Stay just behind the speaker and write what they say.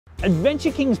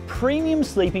Adventure King's premium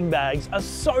sleeping bags are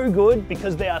so good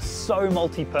because they are so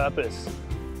multi-purpose.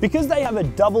 Because they have a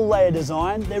double layer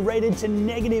design, they're rated to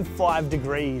 -5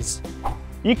 degrees.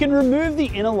 You can remove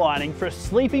the inner lining for a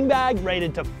sleeping bag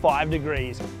rated to 5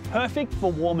 degrees, perfect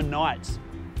for warmer nights.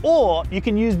 Or you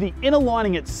can use the inner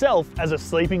lining itself as a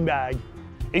sleeping bag.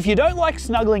 If you don't like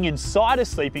snuggling inside a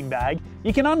sleeping bag,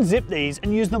 you can unzip these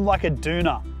and use them like a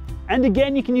doona. And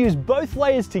again, you can use both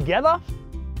layers together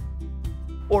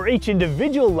or each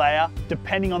individual layer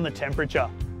depending on the temperature.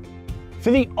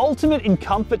 For the ultimate in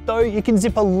comfort though, you can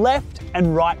zip a left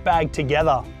and right bag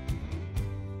together.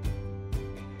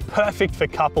 Perfect for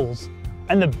couples.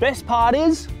 And the best part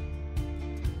is,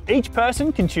 each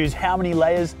person can choose how many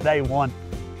layers they want.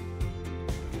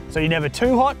 So you're never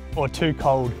too hot or too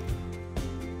cold.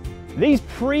 These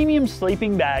premium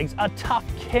sleeping bags are tough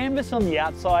canvas on the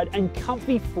outside and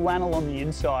comfy flannel on the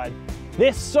inside.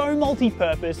 They're so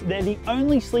multi-purpose, they're the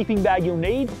only sleeping bag you'll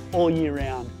need all year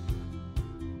round.